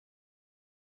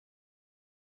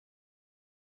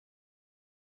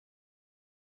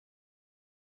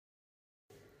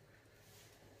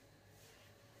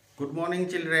Good morning,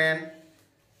 children.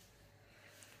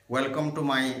 Welcome to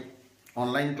my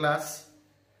online class.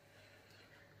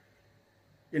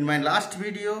 In my last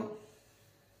video,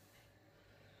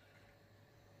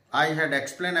 I had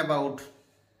explained about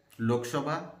Lok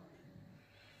Sabha,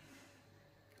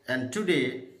 and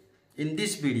today in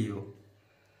this video,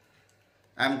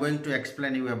 I am going to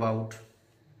explain you about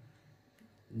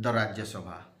the Rajya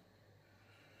Sabha.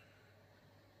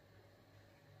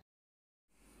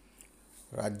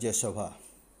 Rajya Sabha.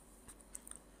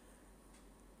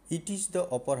 It is the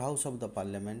upper house of the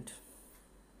parliament.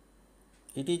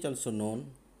 It is also known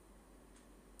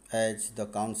as the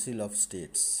Council of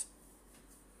States.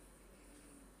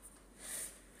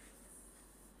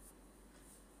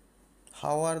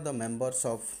 How are the members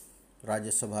of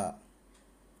Rajya Sabha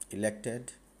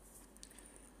elected?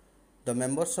 The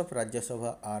members of Rajya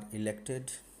Sabha are elected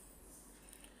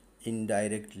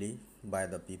indirectly by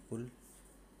the people.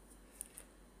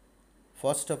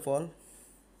 First of all,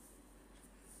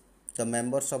 the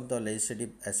members of the Legislative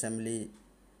Assembly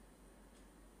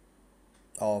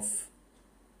of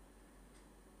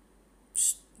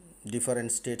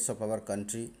different states of our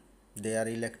country, they are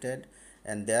elected,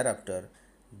 and thereafter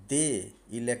they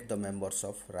elect the members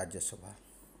of Rajya Sabha.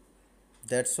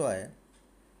 That's why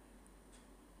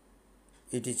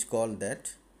it is called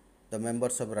that the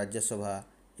members of Rajya Sabha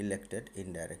elected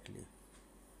indirectly.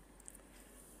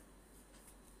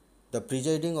 The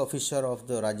presiding officer of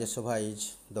the Rajya Sabha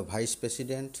is the Vice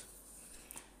President.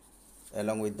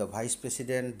 Along with the Vice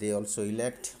President, they also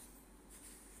elect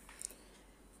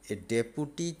a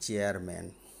Deputy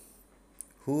Chairman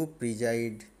who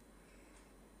preside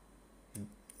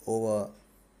over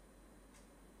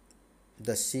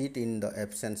the seat in the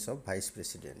absence of Vice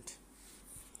President.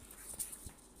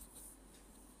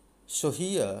 So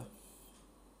here,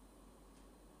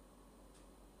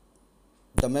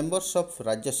 the members of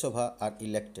Rajya Sabha are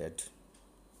elected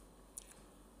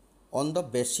on the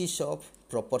basis of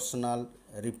proportional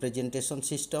representation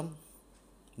system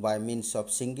by means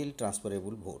of single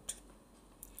transferable vote.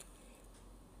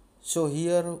 So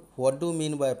here, what do you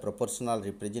mean by proportional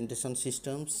representation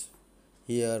systems?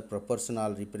 Here,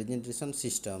 proportional representation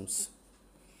systems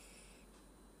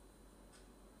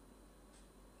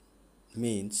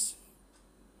means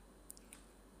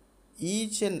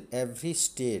each and every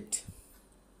state,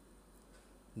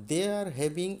 they are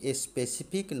having a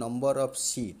specific number of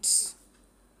seats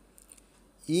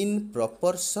in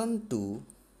proportion to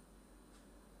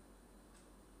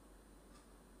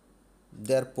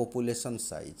their population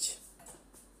size.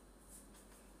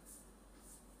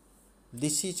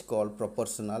 This is called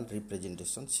proportional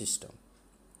representation system.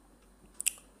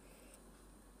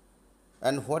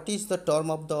 And what is the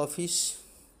term of the office?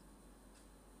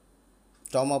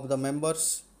 Term of the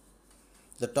members?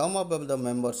 The term of the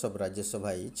members of Rajya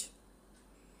Sabha is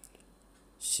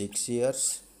 6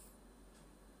 years.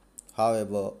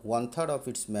 However, 1/3 of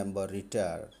its members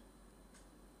retire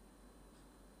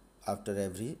after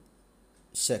every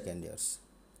second years,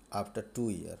 after 2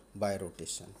 years by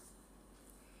rotation.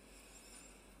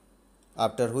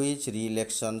 After which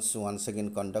re-elections once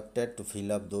again conducted to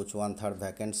fill up those 1/3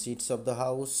 vacant seats of the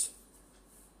house,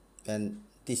 and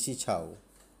this is how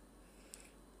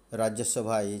Rajya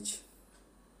Sabha is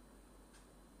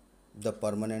the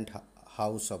permanent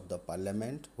house of the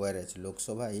parliament, whereas Lok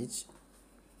Sabha is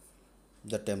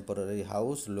the temporary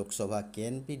house. Lok Sabha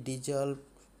can be dissolved,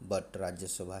 but Rajya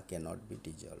Sabha cannot be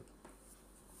dissolved.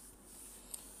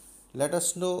 Let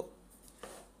us know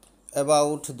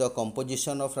about the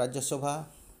composition of Rajya Sabha.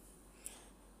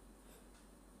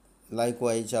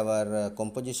 Likewise, our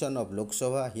composition of Lok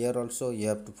Sabha, here also you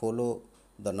have to follow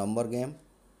the number game: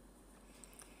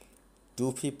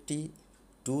 250,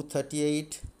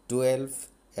 238, 12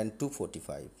 and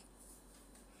 245.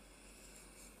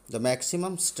 The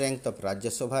maximum strength of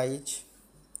Rajya Sabha is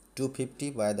 250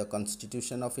 by the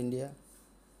Constitution of India,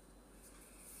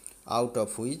 out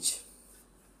of which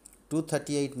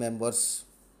 238 members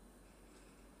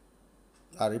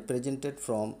are represented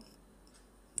from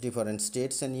different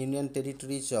states and union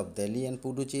territories of Delhi and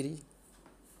Puducherry,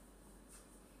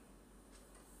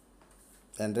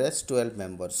 and rest 12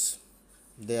 members,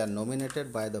 they are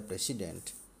nominated by the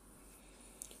President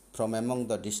from among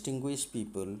the distinguished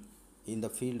people in the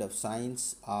field of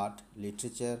science, art,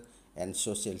 literature and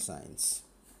social science.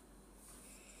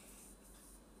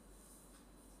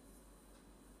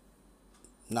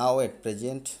 Now at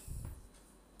present,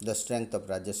 the strength of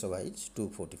Rajya Sabha is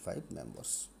 245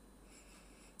 members.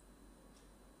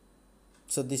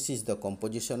 So this is the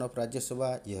composition of Rajya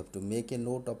Sabha. You have to make a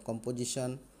note of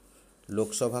composition: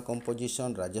 Lok Sabha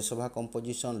composition, Rajya Sabha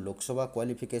composition, Lok Sabha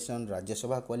qualification, Rajya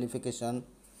Sabha qualification.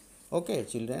 Okay,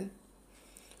 children,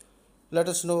 let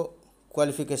us know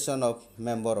qualification of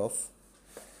member of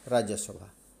Rajya Sabha.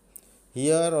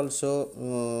 Here also,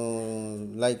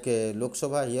 like Lok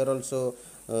Sabha, here also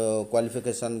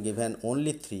qualification given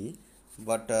only three,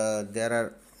 but there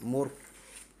are more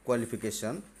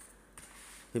qualification.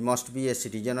 He must be a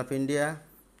citizen of India.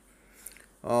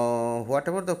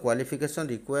 Whatever the qualification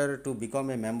required to become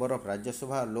a member of Rajya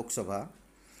Sabha or Lok Sabha,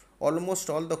 almost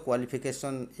all the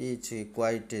qualification is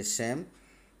quite same.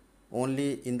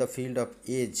 Only in the field of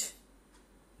age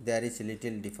there is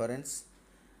little difference.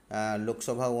 Lok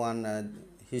Sabha one,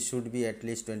 he should be at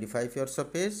least 25 years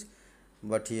of age,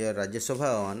 but here Rajya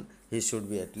Sabha one, he should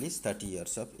be at least 30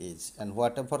 years of age. And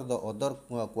whatever the other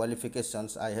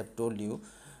qualifications I have told you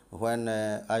when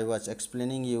I was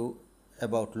explaining you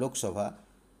about Lok Sabha,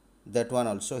 that one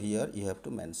also here you have to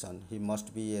mention. He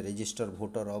must be a registered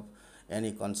voter of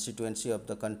any constituency of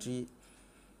the country.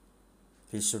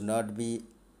 He should not be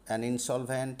an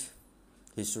insolvent.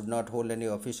 He should not hold any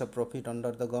office of profit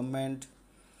under the government,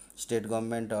 state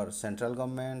government or central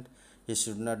government. He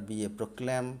should not be a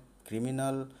proclaimed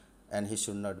criminal, and he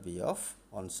should not be of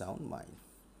unsound mind.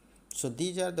 So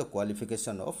these are the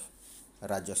qualification of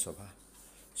Rajya Sabha.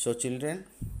 So children,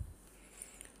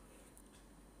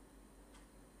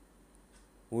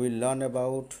 we will learn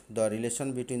about the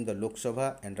relation between the Lok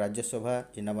Sabha and Rajya Sabha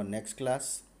in our next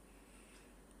class,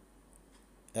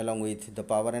 along with the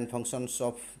power and functions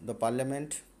of the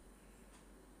parliament.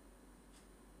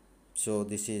 So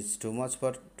this is too much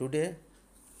for today.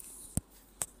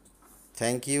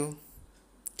 Thank you.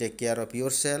 Take care of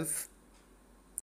yourself.